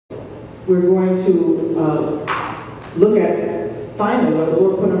we're going to look at finally what the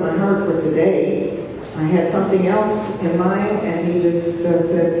Lord put on my heart for today. I had something else in mind, and He just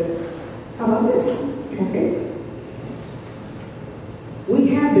said, how about this? Okay. We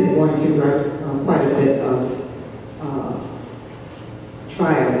have been going through quite a bit of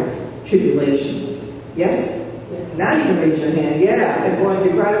trials, tribulations. Yes? Now you can raise your hand. Yeah, I've been going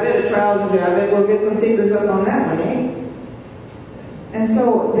through quite a bit of trials, and I bet we'll get some fingers up on that one, eh? And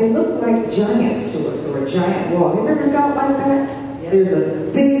so they look like giants to us, or a giant wall. Have you ever felt like that? Yeah. There's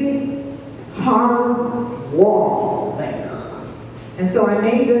a big, hard wall there. And so I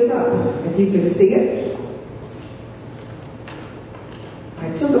made this up, if you can see it.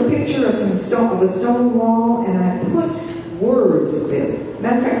 I took a picture of a stone wall, and I put words with it.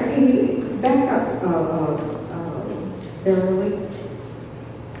 Matter of fact, can you back up, Beverly?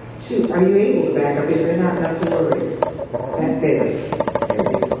 Are you able to back up? If you're not to worry. Back there.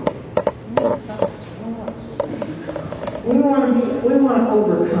 We want to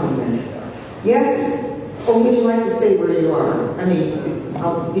overcome this stuff. Yes? Or would you like to stay where you are? I mean,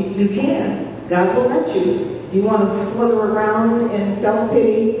 you can. God will let you. You want to slither around in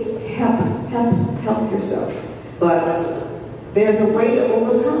self-pity? Help yourself. But there's a way to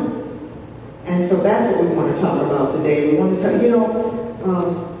overcome. And so that's what we want to talk about today. We want to talk,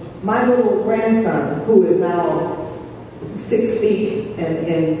 my little grandson, who is now 6 feet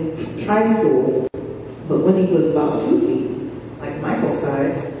in high school, but when he was about 2 feet, like Michael's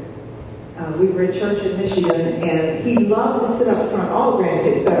size, we were at church in Michigan, and he loved to sit up front. All the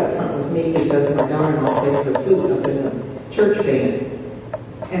grandkids sat up front with me because my daughter-in-law played the flute up in the church band.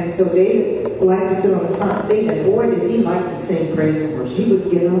 And so David liked to sit on the front seat, and boy, did he like to sing praise and worship. He would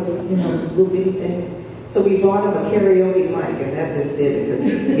get up, little bitty thing. So we bought him a karaoke mic, and that just did it, because he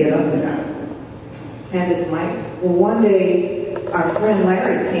could get up and have his mic. Well, one day, our friend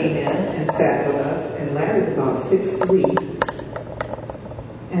Larry came in and sat with us, and Larry's about 6'3".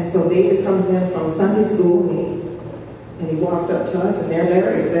 And so David comes in from Sunday school, and he walked up to us, and there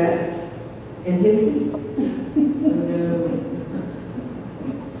Larry sat in his seat.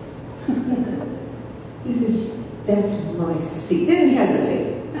 He says, that's my seat. Didn't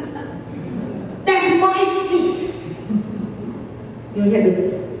hesitate. That's my seat. He had to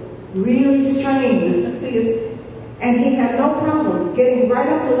really strain to see us. And he had no problem getting right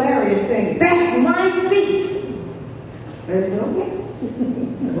up to Larry and saying, that's my seat. Larry said, okay.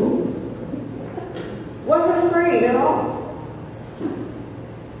 Wasn't afraid at all.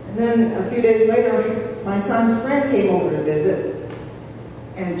 And then a few days later, my son's friend came over to visit.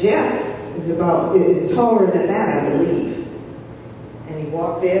 And Jeff is taller than that, I believe. And he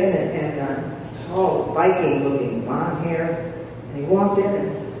walked in, and tall, Viking-looking, blonde hair. And he walked in,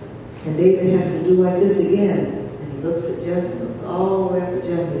 and David has to do like this again. And he looks at Jeff and looks all the way up at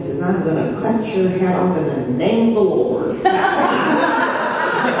Jeff, and he says, I'm going to cut your head off in the name of the Lord.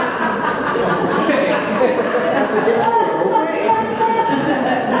 That's what Jeff said, okay.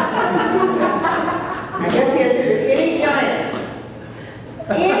 I guess he had to do any giant.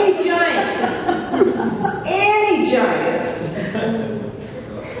 Any giant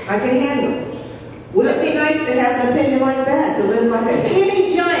I can handle. Wouldn't it be nice to have an opinion like that, to live like that?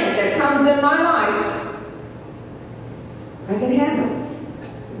 Any giant that comes in my life, I can handle.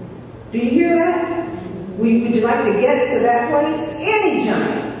 Do you hear that? Would you like to get to that place? Any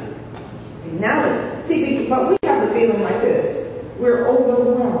giant. Now but we have a feeling like this. We're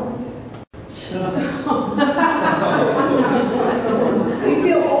overwhelmed. We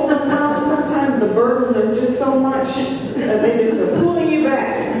feel overwhelmed. Sometimes the burdens are just so much that they just are pulling you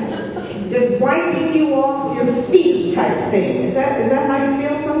back, just wiping you off your feet type thing. Is that how you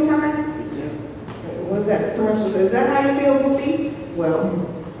feel sometimes? Was that commercial? Is that how you feel with feet? Well,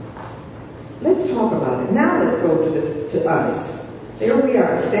 let's talk about it. Now let's go to us. There we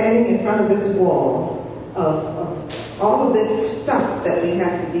are, standing in front of this wall of all of this stuff that we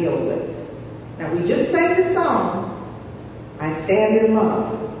have to deal with. Now, we just sang the song, I Stand in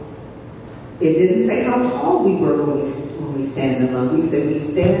Love. It didn't say how tall we were when we stand in love. We said we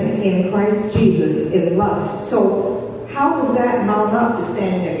stand in Christ Jesus in love. So how does that mount up to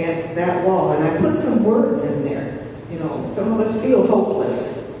standing against that wall? And I put some words in there. Some of us feel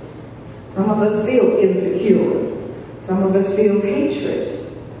hopeless. Some of us feel insecure. Some of us feel hatred.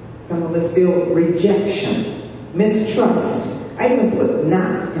 Some of us feel rejection, mistrust. I even put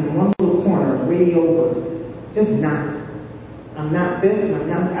not in one little corner, way over. Just not. I'm not this, and I'm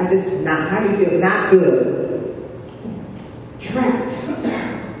not, I just not. How do you feel? Not good. Trapped.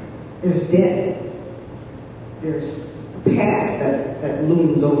 There's debt. There's a past that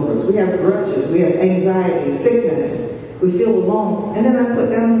looms over us. We have grudges. We have anxiety, sickness. We feel alone. And then I put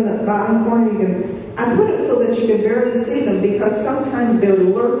down in the bottom corner, I put it so that you can barely see them, because sometimes they're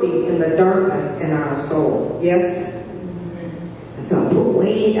lurking in the darkness in our soul. Yes? And so I put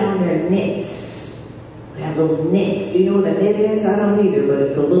way down there nits. We have little nits. Do you know what a nit is? I don't either, but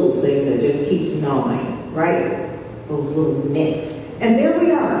it's a little thing that just keeps gnawing, right? Those little nits. And there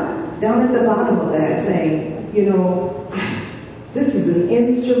we are, down at the bottom of that, saying, this is an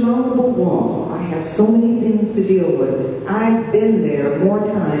insurmountable wall. I have so many things to deal with. I've been there more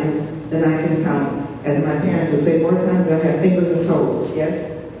times than I can count. As my parents would say, more times than I have fingers and toes. Yes?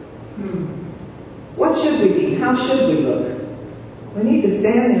 What should we be? How should we look? We need to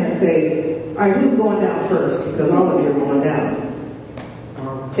stand there and say, all right, who's going down first? Because all of you are going down.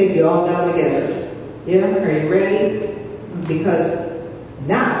 I'll take you all down together. Yeah? Are you ready? Because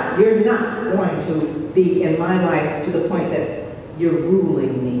now you're not going to be in my life to the point that you're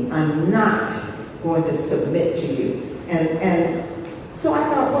ruling me. I'm not going to submit to you. And so I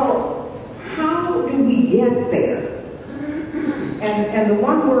thought, well, how do we get there? And the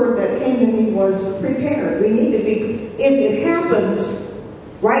one word that came to me was prepared. We need to be, if it happens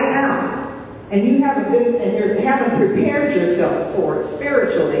right now, and you haven't prepared yourself for it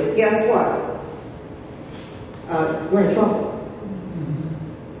spiritually, guess what? We're in trouble.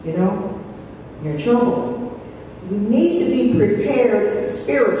 You're in trouble. You need to be prepared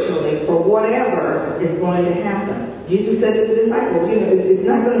spiritually for whatever is going to happen. Jesus said to the disciples, it's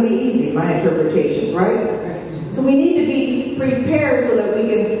not going to be easy, my interpretation, right? So we need to be prepared so that we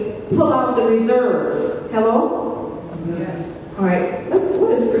can pull out the reserve. Hello? Yes. All right. What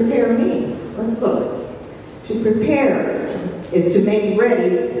does prepare mean? Let's look. To prepare is to make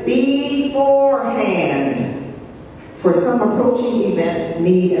ready beforehand for some approaching event,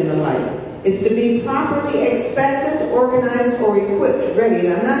 need, and the like. It's to be properly expectant, organized, or equipped, ready.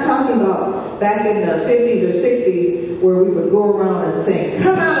 And I'm not talking about back in the 50s or 60s where we would go around and saying,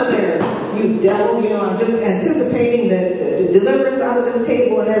 come out of there, you devil. I'm just anticipating the deliverance out of this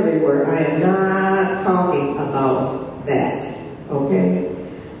table and everywhere. I am not talking about that, okay?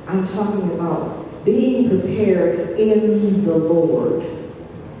 I'm talking about being prepared in the Lord.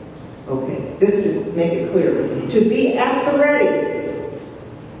 Okay, just to make it clear. To be at the ready.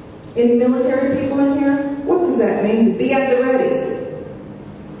 Any military people in here? What does that mean, to be at the ready?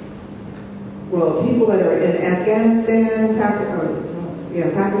 Well, people that are in Afghanistan,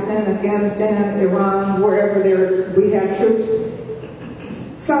 Pakistan, Afghanistan, Iran, wherever we have troops,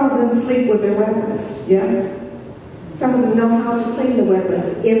 some of them sleep with their weapons, yeah? Some of them know how to clean the weapons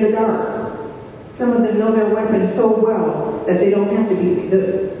in the dark. Some of them know their weapons so well that they don't have to be,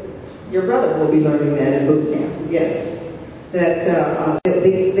 your brother will be learning that in boot camp, yes. That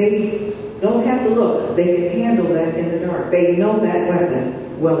they don't have to look. They can handle that in the dark. They know that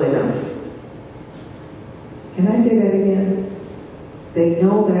weapon well enough. Can I say that again? They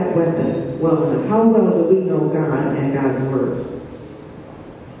know that weapon well enough. How well do we know God and God's Word?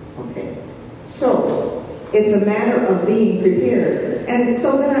 Okay. So, it's a matter of being prepared. And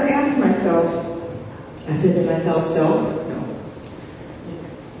so then I asked myself, I said to myself,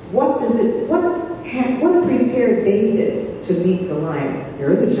 what prepared David to meet Goliath?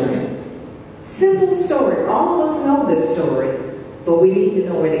 There is a giant. Simple story. All of us know this story, but we need to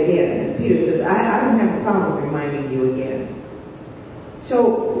know it again. As Peter says, I don't have a problem reminding you again. So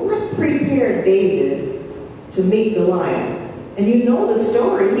what prepared David to meet Goliath? And you know the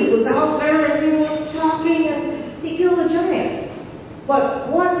story. He was out there and he was talking and he killed a giant. But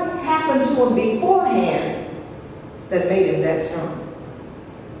what happened to him beforehand that made him that strong?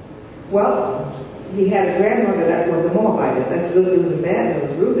 Well, he had a grandmother that was a Moabitess. That's good news and bad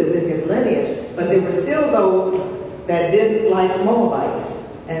news. Ruth is in his lineage. But there were still those that didn't like Moabites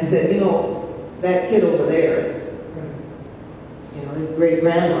and said, that kid over there, his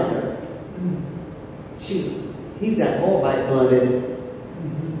great-grandmother, he's got Moabite blood in it.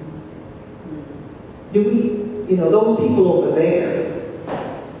 Do we, those people over there,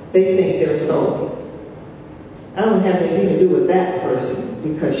 they think they're so. I don't have anything to do with that person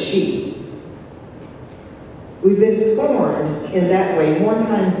because we've been scorned in that way more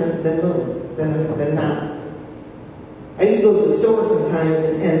times than not. I used to go to the store sometimes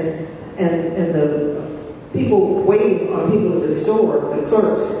and the people waiting on people at the store, the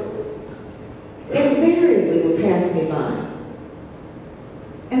clerks, invariably would pass me by.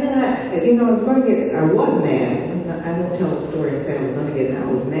 And then I was mad. I won't tell the story and say I was going to get mad. I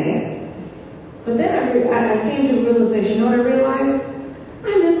was mad. But then I came to the realization, you know what I realized?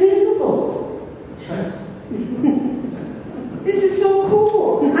 I'm invisible. This is so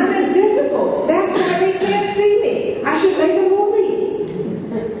cool. I'm invisible. That's why they can't see me. I should make a movie.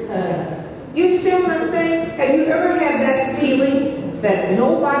 You understand what I'm saying? Have you ever had that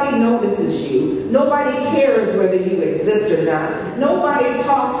Nobody notices you. Nobody cares whether you exist or not. Nobody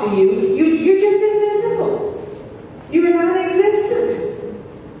talks to you. You're just invisible. You're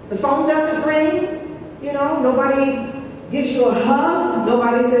non-existent. The phone doesn't ring. Nobody gives you a hug.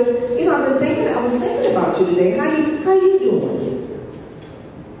 Nobody says, I was thinking about you today. How you doing?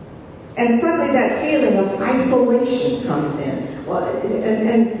 And suddenly that feeling of isolation comes in. Well,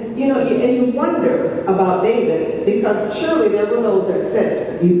 and you wonder about David, because surely there were those that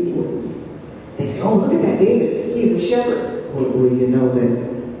said, they say, oh, look at that David. He's a shepherd. Well, you know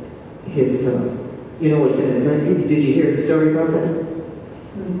that his, what's in his name? Did you hear the story about that?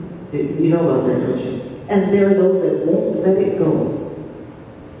 You know about that, don't you? And there are those that won't let it go.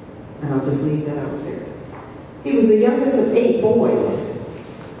 And I'll just leave that out there. He was the youngest of 8 boys.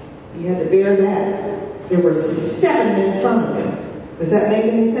 He had to bear that. There were 7 in front of him. Does that make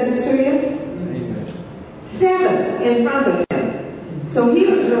any sense to you? 7 in front of him. So he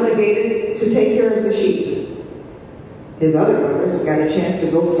was relegated to take care of the sheep. His other brothers got a chance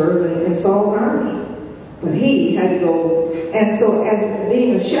to go serve in Saul's army. But he had to go. And so as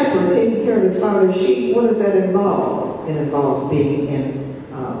being a shepherd, taking care of his father's sheep, what does that involve? It involves being in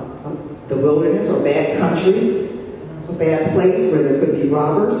the wilderness or bad country, a bad place where there could be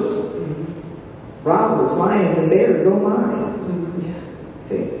robbers. Robbers, lions and bears, oh my.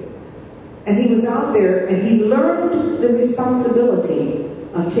 See? And he was out there and he learned the responsibility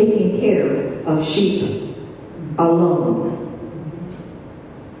of taking care of sheep alone.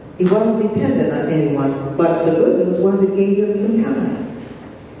 He wasn't dependent on anyone, but the good news was it gave him some time.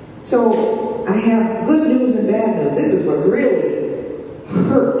 So I have good news and bad news. This is what really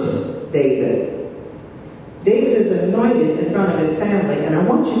hurt David. David is anointed in front of his family, and I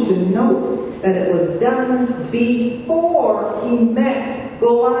want you to note that it was done before he met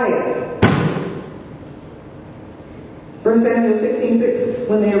Goliath. 1 Samuel 16:6,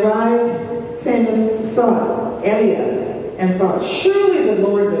 when they arrived, Samuel saw Eliab and thought, surely the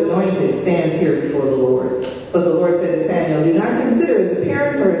Lord's anointed stands here before the Lord. But the Lord said to Samuel, do not consider his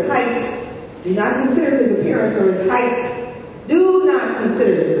appearance or his height. Do not consider his appearance or his height. Do not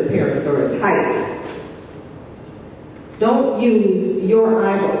consider his appearance or his height. Don't use your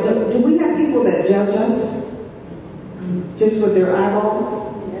eyeball. Do we have people that judge us just with their eyeballs?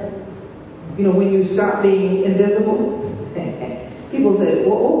 When you stop being invisible, people say,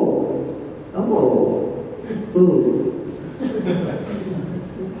 ooh.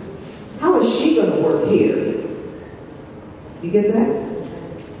 How is she going to work here? You get that?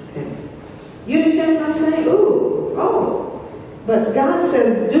 Okay. You understand what I'm saying? But God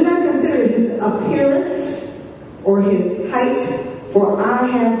says, do not consider his appearance or his height, for I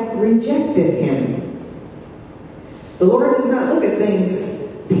have rejected him. The Lord does not look at things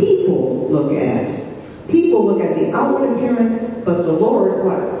people look at. People look at the outward appearance, but the Lord,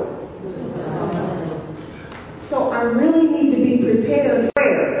 what? So I really need to be prepared for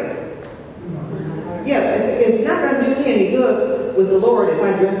prayer. Yeah, it's not going to do me any good with the Lord if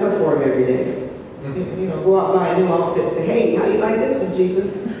I dress up for him every day. Go out buy a new outfit and say, hey, how do you like this one,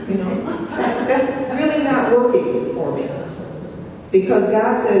 Jesus? That's really not working for me. Because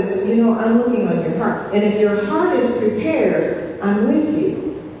God says, I'm looking on your heart. And if your heart is prepared, I'm with you.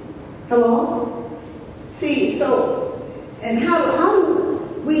 Hello? See, and how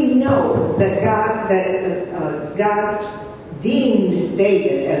do we know that God deemed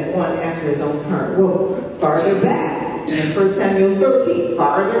David as one after his own heart? Well, farther back in 1 Samuel 13,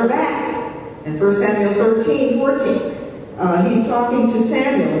 farther back in 1 Samuel 13:14, he's talking to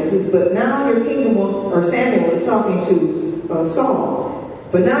Samuel. He says, but now your kingdom or Samuel is talking to Saul,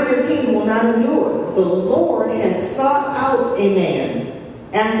 but now your kingdom will not endure. The Lord has sought out a man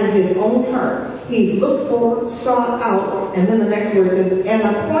after his own heart. He's looked for, sought out, and then the next word says, and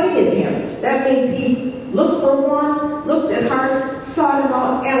appointed him. That means he looked for one, looked at hearts, sought him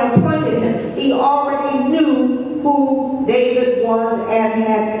out, and appointed him. He already knew who David was and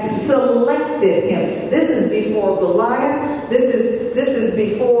had selected him. This is before Goliath. This is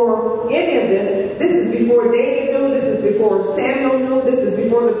before any of this. This is before David knew. This is before Samuel knew. This is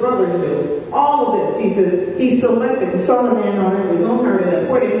before the brothers knew. All of this, he says, he selected and saw the man on his own heart and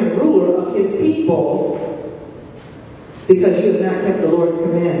appointed him ruler of his people, because you have not kept the Lord's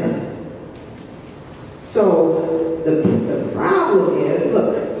commandment. So the problem is,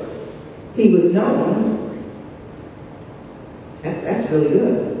 look, he was known. That's really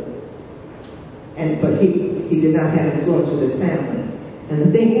good. But he did not have influence with his family. And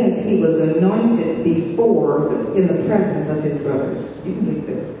the thing is, he was anointed in the presence of his brothers. You can read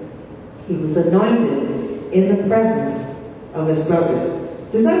that. He was anointed in the presence of his brothers.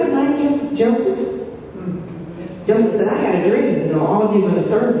 Does that remind you of Joseph? Joseph said, I had a dream, all of you are going to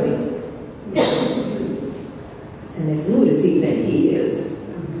serve me. And they said, who does he think he is?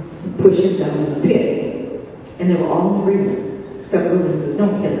 Push him down in the pit. And they were all in agreement. Except Reuben says,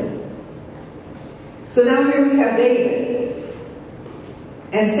 don't kill him. So now here we have David.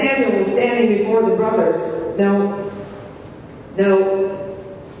 And Samuel was standing before the brothers. No. And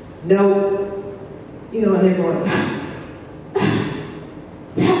they're going,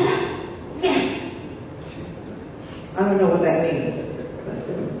 I don't know what that means.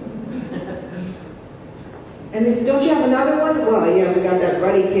 And they said, don't you have another one? Well, yeah, we got that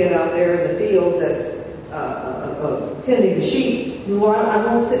ruddy kid out there in the fields that's tending the sheep. He said, well, I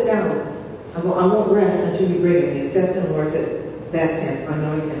won't sit down. I won't rest until you bring him. He steps in, the Lord said, that's him,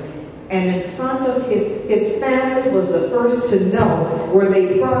 anoint him. And in front of his family was the first to know. Were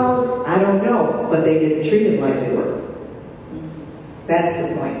they proud? I don't know. But they didn't treat him like they were. That's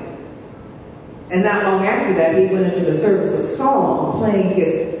the point. And not long after that, he went into the service of Saul playing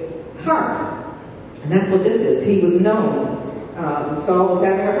his harp. And that's what this is. He was known. Saul was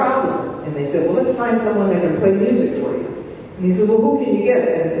having a problem. And they said, well, let's find someone that can play music for you. And he says, well, who can you get?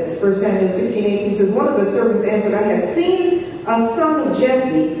 And it's 1 Samuel 16:18 says, one of the servants answered, I have seen a son of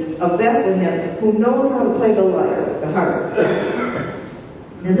Jesse of Bethlehem who knows how to play the lyre, the harp.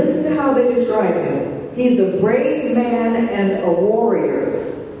 And listen to how they describe him. He's a brave man and a warrior.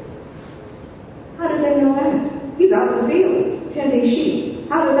 How did they know that? He's out in the fields tending sheep.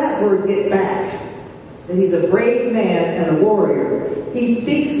 How did that word get back? That he's a brave man and a warrior. He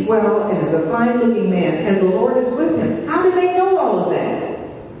speaks well and is a fine-looking man, and the Lord is with him. How do they know all of that?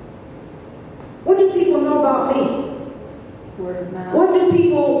 What do people know about me? Word of mouth. What do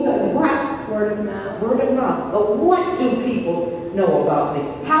people, what? Word of mouth. Word of mouth. But what do people know about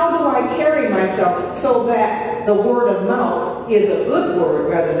me? How do I carry myself so that the word of mouth is a good word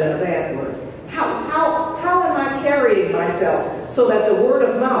rather than a bad word? How am I carrying myself so that the word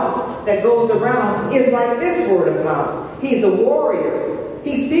of mouth that goes around is like this word of mouth? He's a warrior.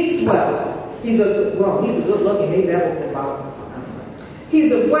 He speaks well. He's a good looking, maybe that will come out.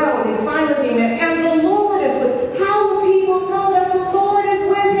 He's a well and he's fine looking man. And the Lord is with him. How do people know that the Lord is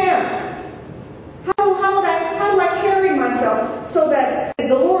with him? How do I carry myself so that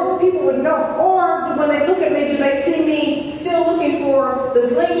the Lord, people would know? Or when they look at me, do they see me still looking for the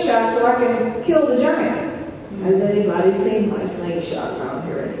slingshot so I can kill the giant? Has anybody seen my slingshot around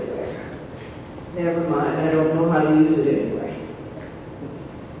here anywhere? Never mind, I don't know how to use it anyway.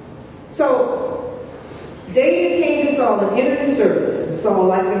 So, David came to Saul and entered his service, and Saul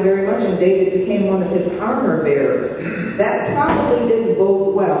liked him very much, and David became one of his armor bearers. That probably didn't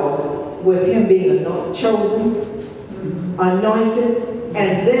bode well with him being chosen, anointed,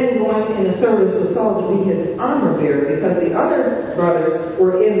 and then going in the service with Saul to be his armor bearer, because the other brothers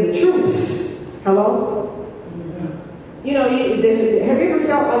were in the troops. Hello? You know, have you ever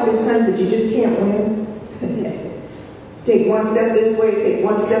felt like there's times that you just can't win? Take one step this way, take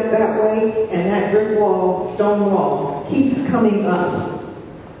one step that way, and that brick wall, stone wall, keeps coming up.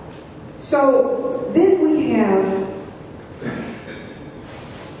 So then we have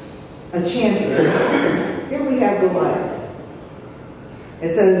a champion. Here we have Goliath.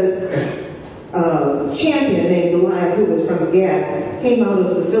 It says, champion named Goliath, who was from Gath, came out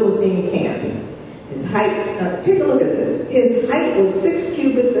of the Philistine camp. His height, take a look at this. His height was 6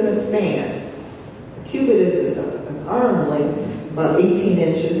 cubits and a span. A cubit is an arm length, about 18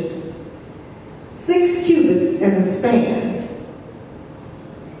 inches. 6 cubits and a span.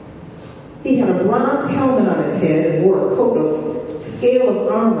 He had a bronze helmet on his head and wore a coat of scale of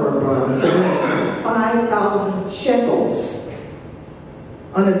armor bronze, weighing 5,000 shekels.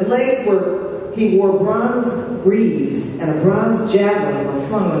 On his legs he wore bronze greaves, and a bronze javelin was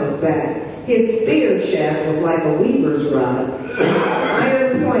slung on his back. His spear shaft was like a weaver's rod, and his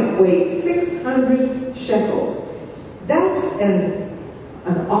iron point weighed 600 shekels. That's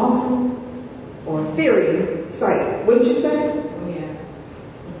an awesome or fearing sight, wouldn't you say? Oh, yeah.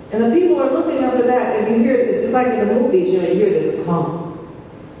 And the people are looking up to that, and you hear, it's just like in the movies, you hear this clunk,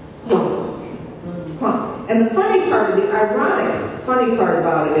 clunk, clunk. And the ironic funny part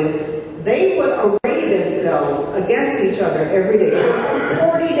about it is they would array themselves against each other every day.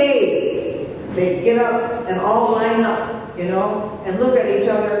 40 days. They'd get up and all line up, and look at each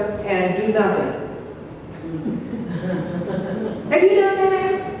other and do nothing. Have you done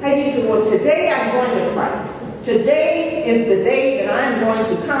that? Have you said, well, today I'm going to fight. Today is the day that I'm going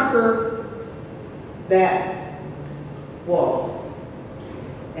to conquer that wall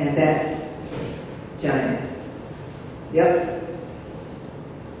and that giant. Yep.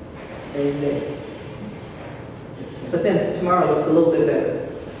 Amen. But then tomorrow looks a little bit better.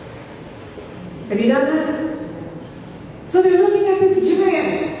 Have you done that? So they're looking at this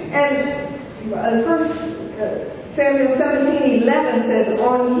giant. And 1 Samuel 17:11 says,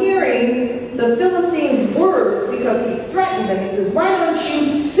 on hearing the Philistines' words, because he threatened them, he says, why don't you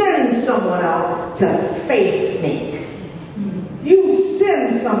send someone out to face me? You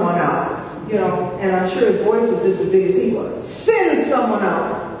send someone out. You know, and I'm sure his voice was just as big as he was. Send someone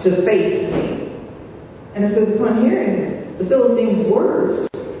out to face me. And it says, upon hearing the Philistines' words,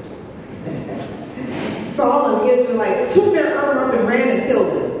 Saul and the Israelites took their armor up and ran and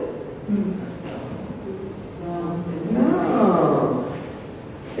killed him. No,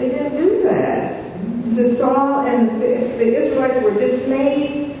 they didn't do that. It says Saul and the Israelites were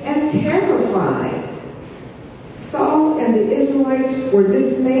dismayed and terrified. Saul and the Israelites were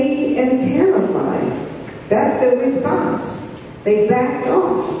dismayed and terrified. That's their response. They backed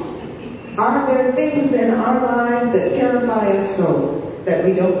off. Are there things in our lives that terrify us so that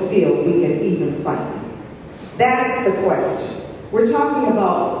we don't feel we can even fight? That's the question. We're talking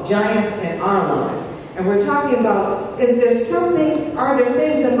about giants in our lives. And we're talking about, are there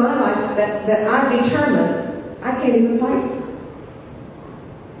things in my life that I've determined I can't even fight?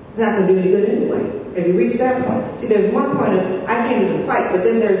 It's not going to do any good anyway. Have you reached that point? See, there's one point of, I can't even fight, but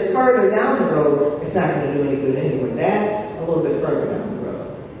then there's further down the road, it's not going to do any good anyway. That's a little bit further down the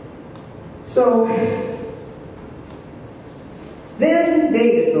road. So, then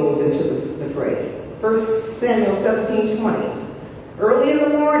David goes into the fray. 1 Samuel 17:20. Early in the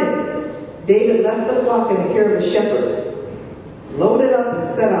morning, David left the flock in the care of a shepherd, loaded up and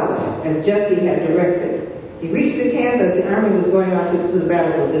set out as Jesse had directed. He reached the camp as the army was going out to the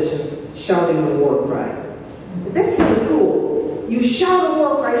battle positions, shouting the war cry. That's really cool. You shout a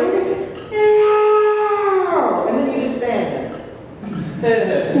war cry, and then you just stand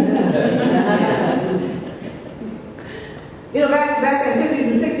there. You know, back in the 50s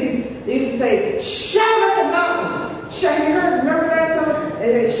and 60s, they used to say, shout at the mountain. Have you heard? Remember that song?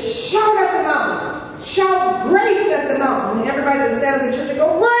 They shout at the mountain. Shout grace at the mountain. And everybody would stand up in church and go,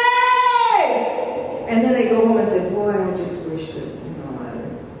 grace! And then they go home and say, boy, I just wish that,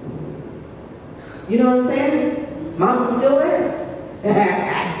 you know what I'm saying? Mountain's still there.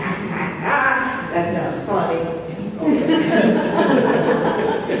 That's not funny.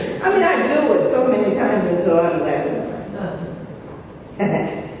 I mean, I do it so many times until I'm laughing at myself.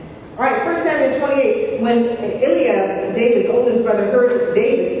 All right, 1 Samuel 28, when Eliab, David's oldest brother, heard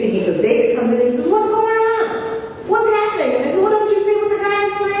David speaking, because David comes in and he says, what's going on? What's happening? And he says, well, don't you see what the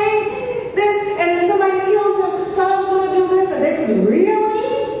guy's saying? This, and if somebody kills him, Saul's going to do this. And they said, really?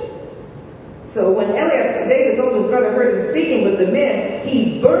 So when Eliab, David's oldest brother, heard him speaking with the men,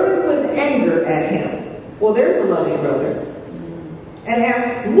 he burned with anger at him. Well, there's a loving brother. And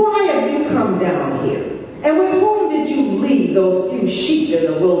asked, why have you come down here? And with whom did you leave those few sheep in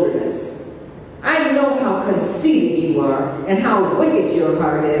the wilderness? I know how conceited you are and how wicked your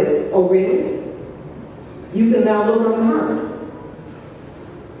heart is. Oh, really? You can now look on the heart.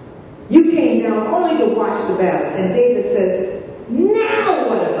 You came down only to watch the battle. And David says, now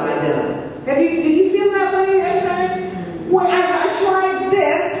what have I done? Do you feel that way at times? Well, I tried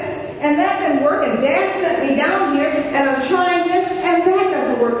this, and that didn't work, and Dad sent me down here, and I'm trying this, and that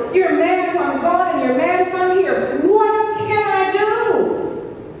doesn't work. You're mad if I'm gone, and you're mad if I'm here. What can I do?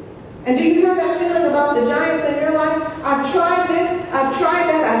 And do you have that feeling about the giants in your life? I've tried this, I've tried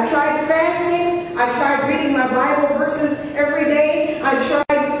that, I've tried fasting, I tried reading my Bible verses every day, I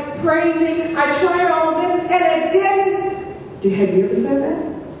tried praising, I tried all of this, and it didn't. Have you ever said that?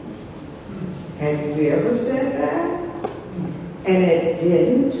 Have you ever said that? And it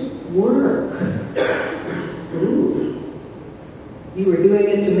didn't work. Ooh. You were doing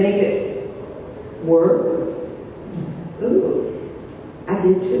it to make it work? Ooh. I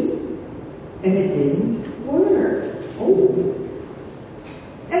did too. And it didn't work. Oh.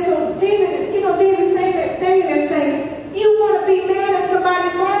 And so David's standing there saying, you want to be mad at somebody,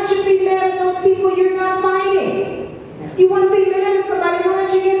 why don't you be mad at those people you're not fighting? You want to be mad at somebody, why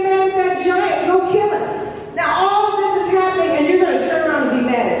don't you get mad at that giant? Go kill him. Now all of this is happening and you're going to turn around and be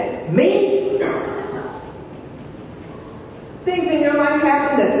mad at me? Things in your life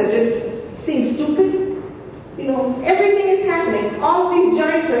happen that just seem stupid. You know, everything is happening. All of these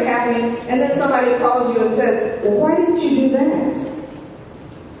giants are happening, and then somebody calls you and says, well, why didn't you do that?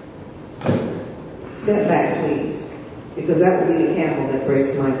 Step back, please, because that would be the camel that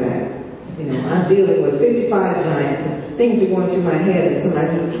breaks my back. You know, I'm dealing with 55 giants, and things are going through my head, and somebody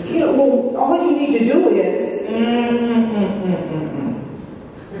says, well, all you need to do is,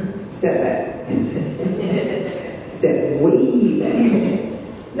 step back. Step way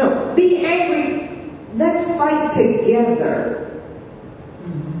back. No, be angry. Let's fight together.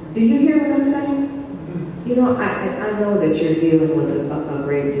 Do you hear what I'm saying? You know, I know that you're dealing with a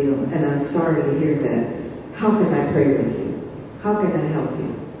great deal, and I'm sorry to hear that. How can I pray with you? How can I help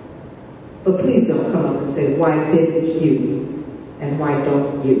you? But please don't come up and say, why didn't you? And why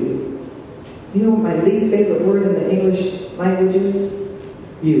don't you? You know what my least favorite word in the English language is?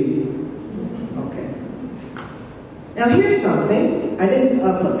 You. Okay. Now here's something. I didn't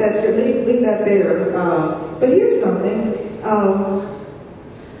put that script, leave that there. But here's something.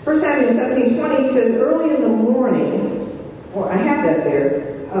 1 Samuel 17:20 says, early in the morning, or I have that there,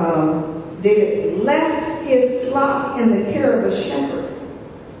 David left his flock in the care of a shepherd.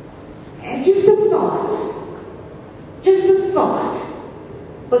 And just a thought.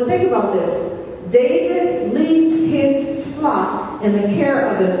 But think about this. David leaves his flock in the care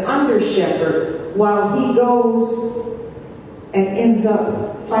of an under-shepherd while he goes and ends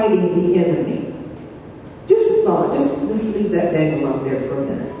up fighting the enemy. Just a thought. Just leave that dangle out there for a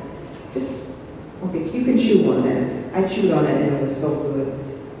minute. Okay, you can chew on that. I chewed on it and it was so good.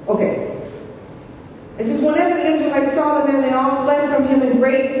 Okay. It says, whenever the Israelites saw the man, they all fled from him in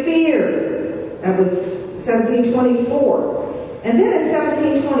great fear. That was 1724. And then in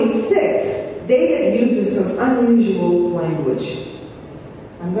 1726, David uses some unusual language.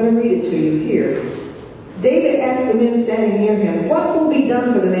 I'm going to read it to you here. David asked the men standing near him, what will be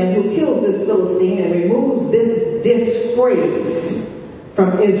done for the man who kills this Philistine and removes this disgrace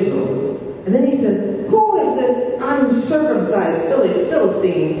from Israel? And then he says, who is this uncircumcised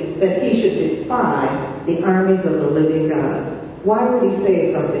Philistine that he should defy the armies of the living God? Why would he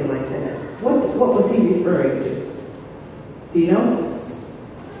say something like that? What was he referring to? Do you know?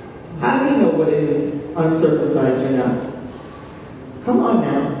 How do you know whether he was uncircumcised or not? Come on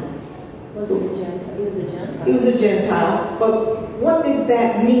now. Was he a Gentile? He was a Gentile. He was a Gentile. But what did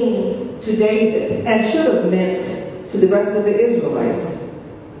that mean to David and should have meant to the rest of the Israelites?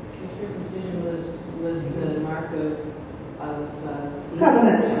 Circumcision was the mark of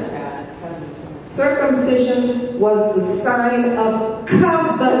covenant. Circumcision was the sign of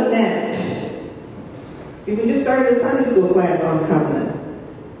covenant. See, we just started a Sunday school class on covenant.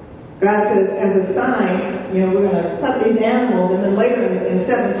 God says, as a sign, we're going to cut these animals, and then later in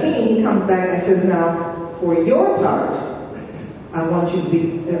 17, he comes back and says, now, for your part, I want you to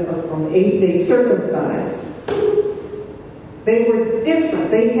be on the 8th day circumcised. They were different.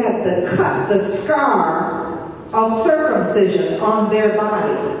 They had the cut, the scar of circumcision on their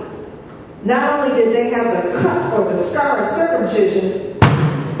body. Not only did they have the cut or the scar of circumcision,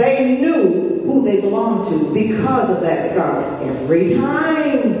 they knew who they belonged to because of that scar. Every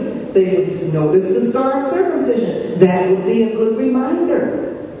time they would notice the scar of circumcision, that would be a good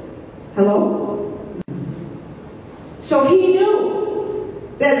reminder. Hello? So he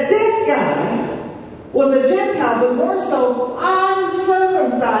knew that this guy was a Gentile, but more so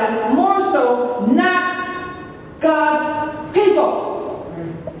uncircumcised, more so not God's people.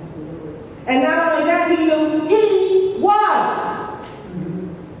 And not only that, he knew he was.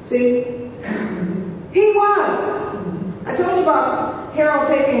 See? He was. I told you about Harold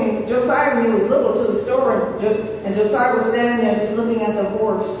taking Josiah when he was little to the store, and Josiah was standing there just looking at the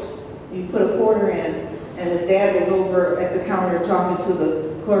horse. You put a quarter in, and his dad was over at the counter talking to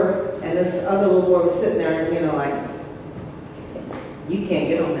the clerk, and this other little boy was sitting there, like, you can't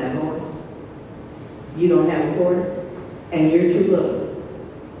get on that horse. You don't have a quarter, and you're too little.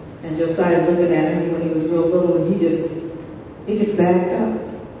 And Josiah's looking at him when he was real little, and he just backed up.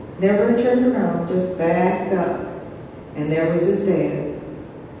 Never turned around, just backed up. And there was his dad.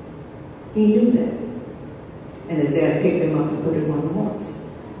 He knew that. And his dad picked him up and put him on the horse.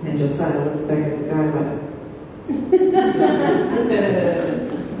 And Josiah looks back at the guy like,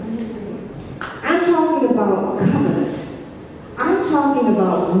 I'm talking about covenant. I'm talking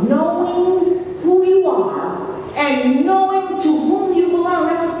about knowing who you are and knowing to whom you belong.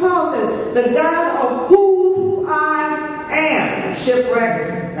 That's what Paul says. The God of whose I am.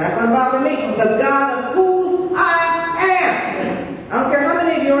 Shipwreck, not going to bother me. The God of whose I am. I don't care how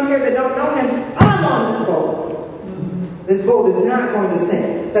many of you are here that don't know him. I'm on this boat. This boat is not going to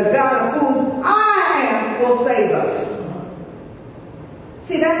sink. The God of whose I am will save us.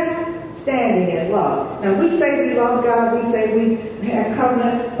 See, that's standing in love. Now, we say we love God. We say we have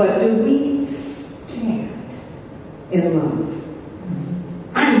covenant. But do we stand in love?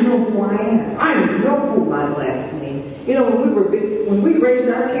 I know who I am. I know who my last name. When we raised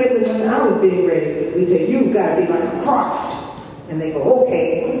our kids, and when I was being raised, we'd say, you've got to be like a Croft. And they go,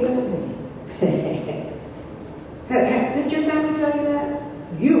 okay, what does that mean? Did your family tell you that?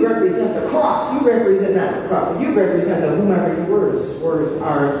 You represent the Crofts. You represent not the Croft. You represent the whomever your words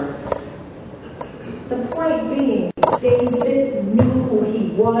ours. The point being, David knew who he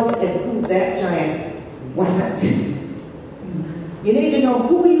was and who that giant wasn't. You need to know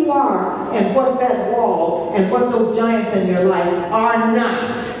who you are and what that wall and what those giants in your life are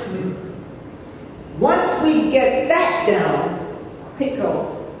not. Once we get that down, we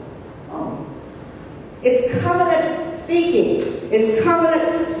go, oh, it's covenant speaking. It's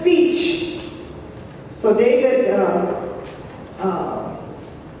covenant speech. So David,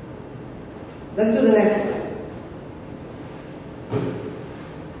 let's do the next one.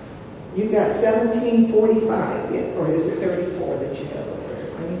 You've got 1745, yeah, or is it 34 that you have over there?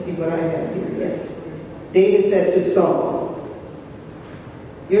 Let me see what I have here. Yes. David said to Saul,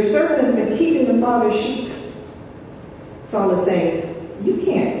 your servant has been keeping the father's sheep. Saul is saying, you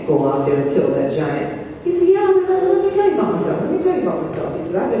can't go out there and kill that giant. He said, yeah, let me tell you about myself. Let me tell you about myself. He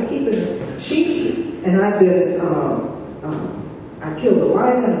said, I've been keeping sheep, and I've been, I killed a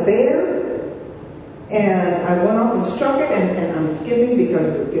lion and a bear. And I went off and struck it, and I'm skipping because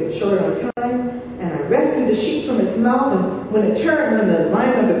we're getting short on time. And I rescued the sheep from its mouth, and when the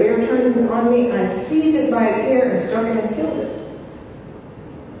lion or the bear turned on me, I seized it by its hair and struck it and killed it.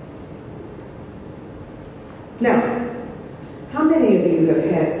 Now, how many of you have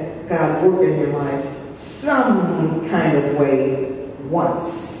had God work in your life some kind of way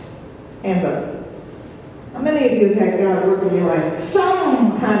once? Hands up. How many of you have had God work in your life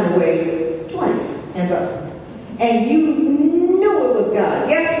some kind of way twice? Hands up. And you knew it was God.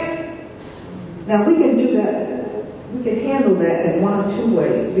 Yes? Now we can do that. We can handle that in one of two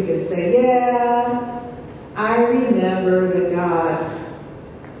ways. We can say, yeah, I remember that God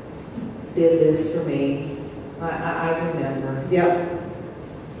did this for me. I remember. Yep.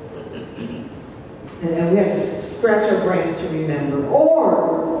 And we have to scratch our brains to remember.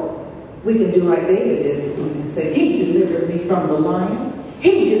 Or we can do like David did. We can say, he delivered me from the lion.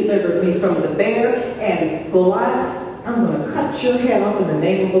 He delivered me from the bear, and Goliath, I'm going to cut your head off in the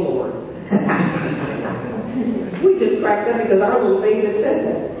name of the Lord. We just cracked up because our little David said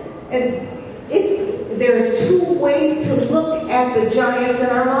that. And there's two ways to look at the giants in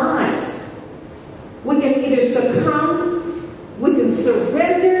our lives. We can either succumb, we can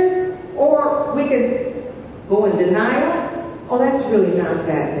surrender, or we can go in denial. Oh, that's really not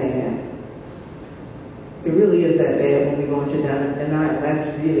that bad. It really is that bad when we go into denial. That's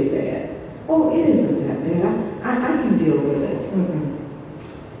really bad. Oh, it isn't that bad. I can deal with it. Mm-mm.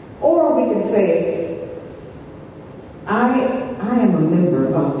 Or we can say, I am a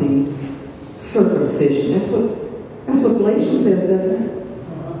member of the circumcision. That's what Galatians says, doesn't it?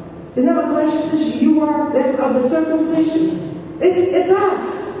 Isn't that what Galatians says? You are of the circumcision. It's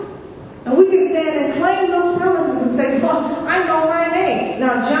us. And we can stand and claim those promises and say, well, I know my name.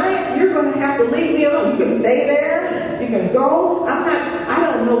 Now, giant, you're going to have to leave me alone. You can stay there. You can go. I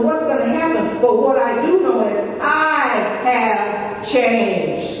don't know what's going to happen. But what I do know is I have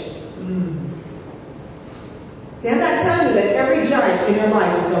changed. See, I'm not telling you that every giant in your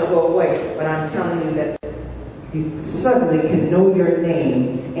life is going to go away. But I'm telling you that you suddenly can know your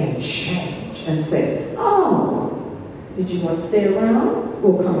name and change and say, oh, did you want to stay around?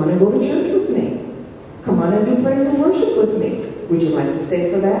 Well, come on and go to church with me. Come on and do praise and worship with me. Would you like to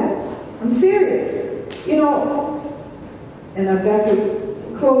stay for that? I'm serious. You know, and I've got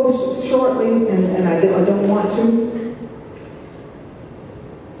to close shortly, and I don't want to.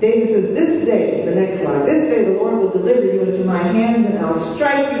 David says, this day, the next slide, this day the Lord will deliver you into my hands, and I'll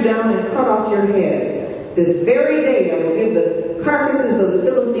strike you down and cut off your head. This very day I will give the carcasses of the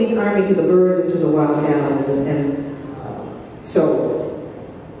Philistine army to the birds and to the wild animals. So,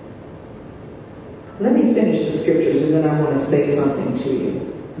 let me finish the scriptures, and then I want to say something to you.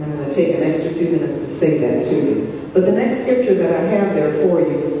 And I'm going to take an extra few minutes to say that to you. But the next scripture that I have there for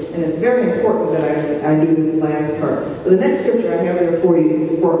you, and it's very important that I do this last part, but the next scripture I have there for you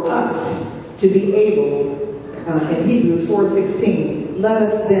is for us to be able, in Hebrews 4:16, let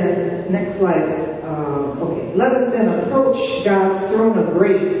us then, next slide, let us then approach God's throne of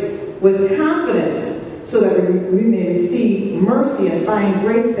grace with confidence, so that we may receive mercy and find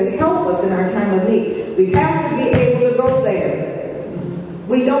grace to help us in our time of need. We have to be able to go there.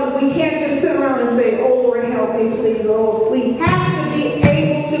 We can't just sit around and say, oh Lord, help me, please. Oh, we have to be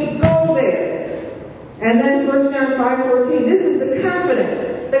able to go there. And then 1 John 5:14, this is the confidence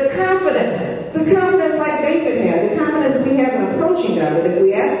like David had, the confidence we have in approaching God, that if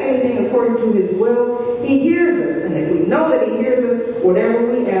we ask anything according to his will, he hears us. And if we know that he hears us, whatever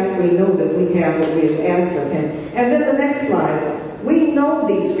we ask, we know that we have what we have asked of him. And then the next slide, we know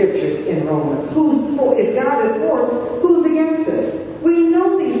these scriptures in Romans. If God is for us, who's against us? We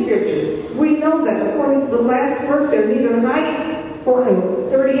know these scriptures. We know that according to the last verse, they're neither height,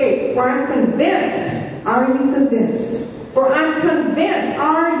 38, for I'm convinced. Are you convinced? For I'm convinced.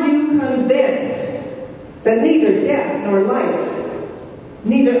 Are you convinced? that neither death nor life,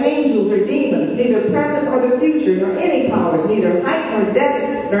 neither angels or demons, neither present or the future, nor any powers, neither height nor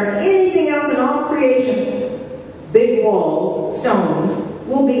depth, nor anything else in all creation, big walls, stones,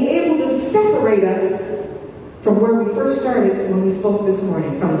 will be able to separate us from where we first started when we spoke this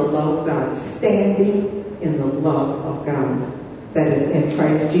morning, from the love of God, standing in the love of God that is in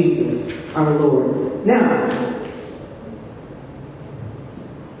Christ Jesus our Lord. Now,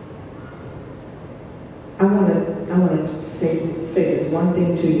 I want to say this one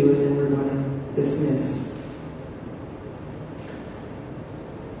thing to you, and then we're going to dismiss.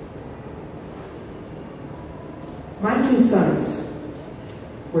 My two sons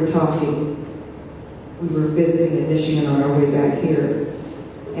were talking. We were visiting in Michigan on our way back here,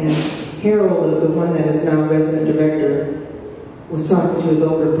 and Harold is the one that is now resident director, was talking to his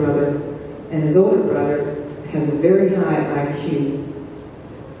older brother, and his older brother has a very high IQ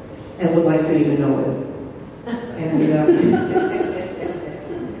and would like for you to know it. And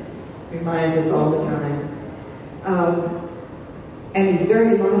reminds us all the time. And he's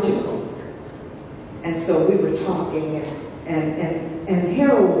very logical. And so we were talking, and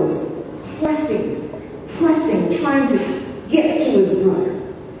Harold was pressing, trying to get to his brother.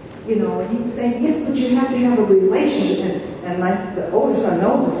 You know, and he was saying, yes, but you have to have a relationship. And the older son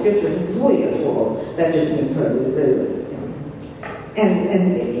knows the scriptures and says, oh yes, well, that just means her. And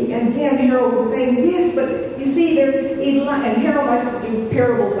again, Harold was saying, yes, but you see, there's Eli, and Harold likes to do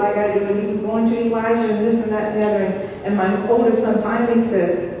parables like I do, and he was going to Elijah and this and that and the other, and my older son finally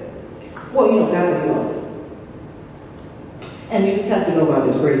said, well, you know, God is love. And you just have to know about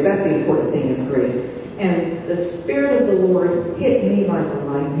His grace. That's the important thing, is grace. And the Spirit of the Lord hit me like a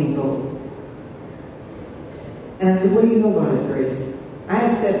lightning bolt. And I said, what do you know about His grace? I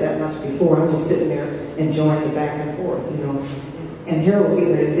hadn't said that much before. I was just sitting there enjoying the back and forth, you know. And Harold was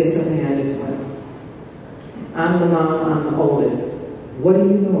getting ready to say something, and I just went, I'm the mom, I'm the oldest. What do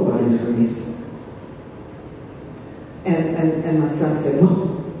you know about His grace? And my son said, well,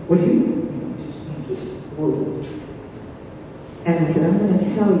 what do you know? Just whoa. And I said, I'm going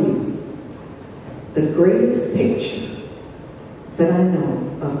to tell you the greatest picture that I know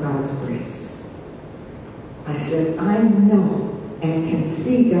of God's grace. I said, I know and can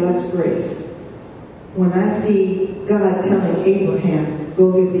see God's grace when I see God telling Abraham,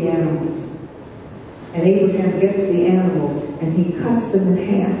 go get the animals. And Abraham gets the animals and he cuts them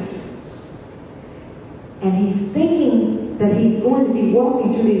in half. And he's thinking that he's going to be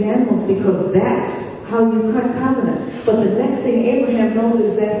walking through these animals because that's how you cut covenant. But the next thing Abraham knows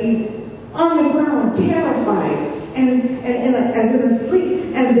is that he's on the ground, terrified, and as in a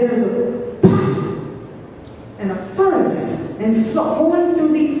sleep, and there's a pot and a furnace, and so going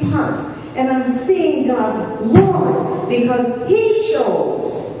through these pots, and I'm seeing God's glory because He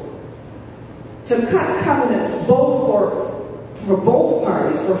chose to cut covenant both for both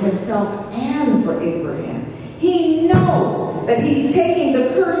parties, for Himself and for Abraham. He knows that He's taking the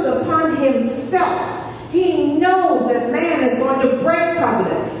curse upon Himself. He knows that man is going to break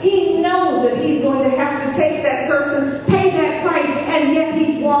covenant. He knows that he's going to have to take that person, pay that price, and yet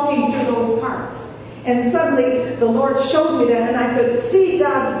he's walking through those parts. And suddenly the Lord showed me that, and I could see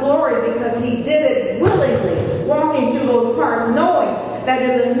God's glory because He did it willingly, walking through those parts, knowing that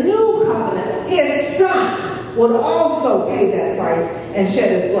in the new covenant, His Son would also pay that price and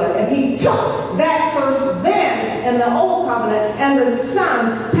shed His blood. And He took that curse then in the old covenant, and the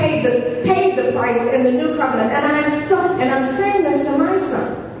Son paid the price in the new covenant. And I saw, and I'm saying this to my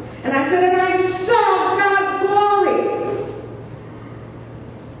son, and I said, and I saw God's glory.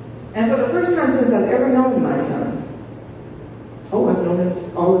 And for the first time since I've ever known my son, I've known him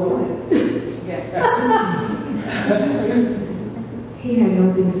all his life. He had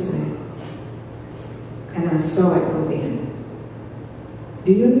nothing to say. And I saw it go in.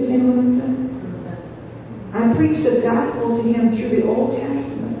 Do you understand what I'm saying? I preached the gospel to him through the Old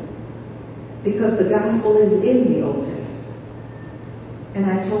Testament because the gospel is in the Old Testament. And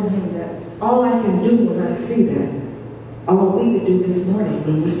I told him that all I can do when I see that, all we could do this morning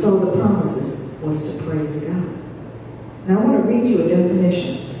when we saw the promises, was to praise God. Now I want to read you a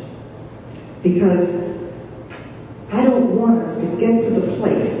definition because I don't want us to get to the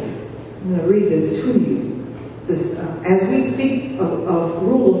place. I'm going to read this to you. It says, as we speak of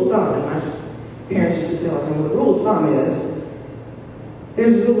rule of thumb, and my parents used to say, what the rule of thumb is,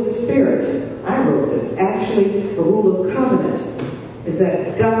 there's a rule of spirit. I wrote this. Actually, the rule of covenant is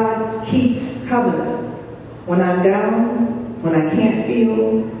that God keeps covenant. When I'm down, when I can't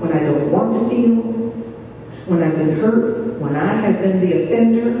feel, when I don't want to feel, when I've been hurt, when I have been the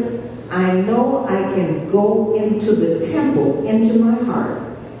offender, I know I can go into the temple, into my heart,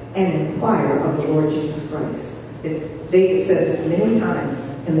 and inquire of the Lord Jesus Christ. David says it many times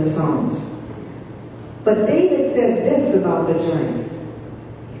in the Psalms. But David said this about the giants.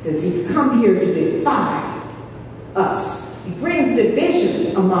 He says, he's come here to defy us. He brings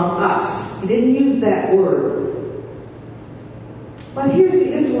division among us. He didn't use that word. But here's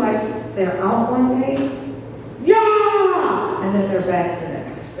the Israelites. They're out one day. Yeah! And then they're back the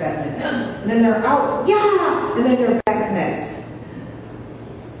next. And then they're out. Yeah! And then they're back next.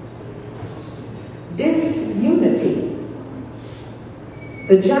 Disunity.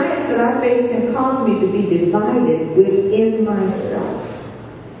 The giants that I face can cause me to be divided within myself.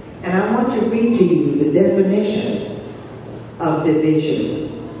 And I want to read to you the definition of division.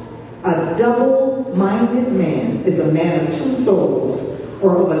 A double-minded man is a man of two souls,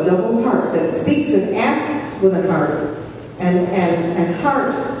 or of a double heart, that speaks and asks with a heart, and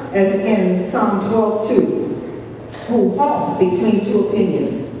heart as in Psalm 12:2, who halts between two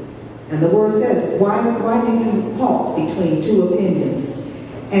opinions. And the word says, why do you halt between two opinions?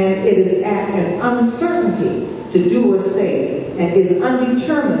 And it is an uncertainty to do or say, and is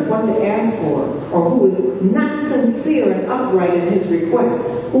undetermined what to ask for, or who is not sincere and upright in his request,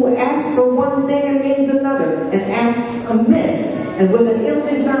 who asks for one thing and means another, and asks amiss, and with an ill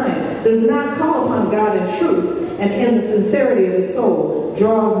design, does not call upon God in truth, and in the sincerity of his soul,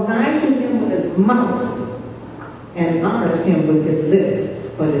 draws nigh to him with his mouth, and honors him with his lips,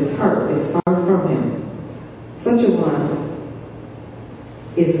 but his heart is far from him. Such a one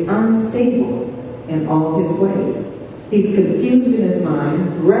is unstable in all his ways. He's confused in his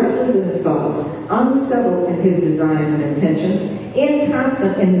mind, restless in his thoughts, unsettled in his designs and intentions,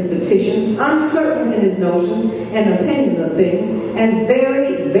 inconstant in his petitions, uncertain in his notions and opinions of things, and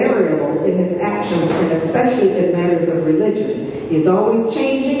very variable in his actions, and especially in matters of religion. He's always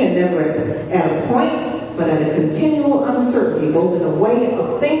changing and never at a point, but at a continual uncertainty, both in a way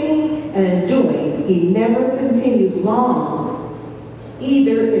of thinking and in doing. He never continues long,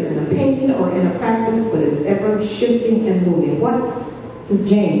 either in an opinion or in a practice, but is ever shifting and moving. What does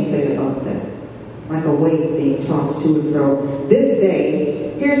James say about that? Like a wave being tossed to and fro. This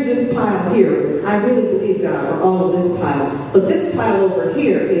day, here's this pile here. I really believe God for all of this pile. But this pile over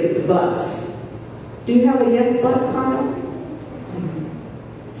here is the buts. Do you have a yes but pile?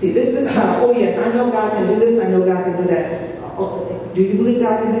 See, this pile, oh yes, I know God can do this, I know God can do that. Oh, do you believe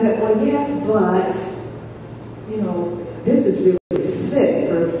God can do that? Well, yes, but, this is really sick.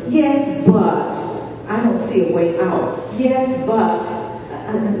 Or, yes, but I don't see a way out. Yes, but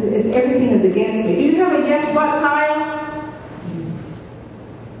everything is against me. Do you have a yes, but pile?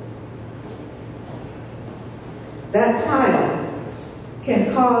 That pile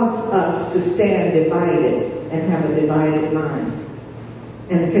can cause us to stand divided and have a divided mind.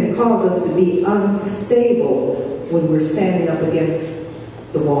 And it can cause us to be unstable when we're standing up against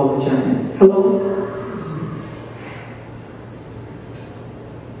the wall of giants. Hello?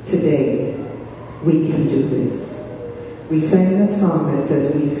 Today, we can do this. We sang a song that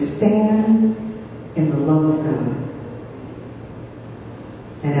says, we stand in the love of God.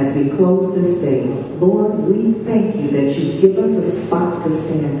 And as we close this day, Lord, we thank you that you give us a spot to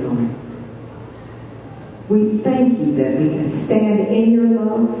stand on. We thank you that we can stand in your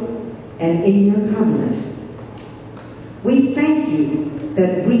love and in your covenant. We thank you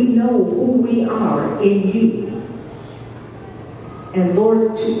that we know who we are in you. And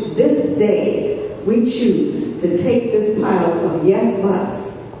Lord, to this day, we choose to take this pile of yes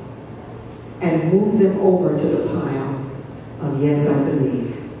buts and move them over to the pile of yes I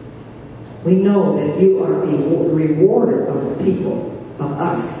believe. We know that you are a rewarder of the people, of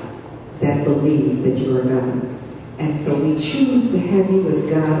us, that believe that you are God. And so we choose to have you as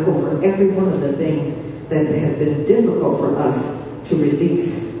God over every one of the things that has been difficult for us to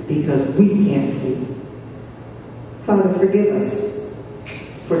release because we can't see. Father, forgive us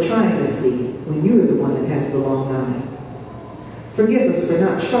for trying to see when you are the one that has the long eye. Forgive us for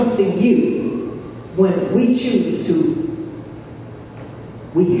not trusting you when we choose to.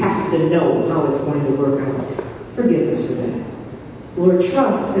 We have to know how it's going to work out. Forgive us for that. Lord,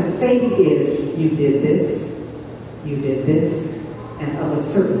 trust and faith is you did this, and of a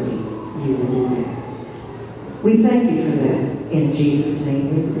certainty you will do that. We thank you for that. In Jesus' name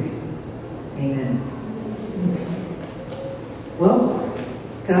we pray. Amen. Well,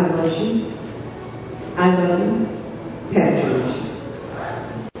 God loves you. I love you. Pastor loves you.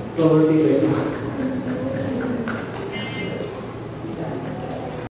 Glory be to God.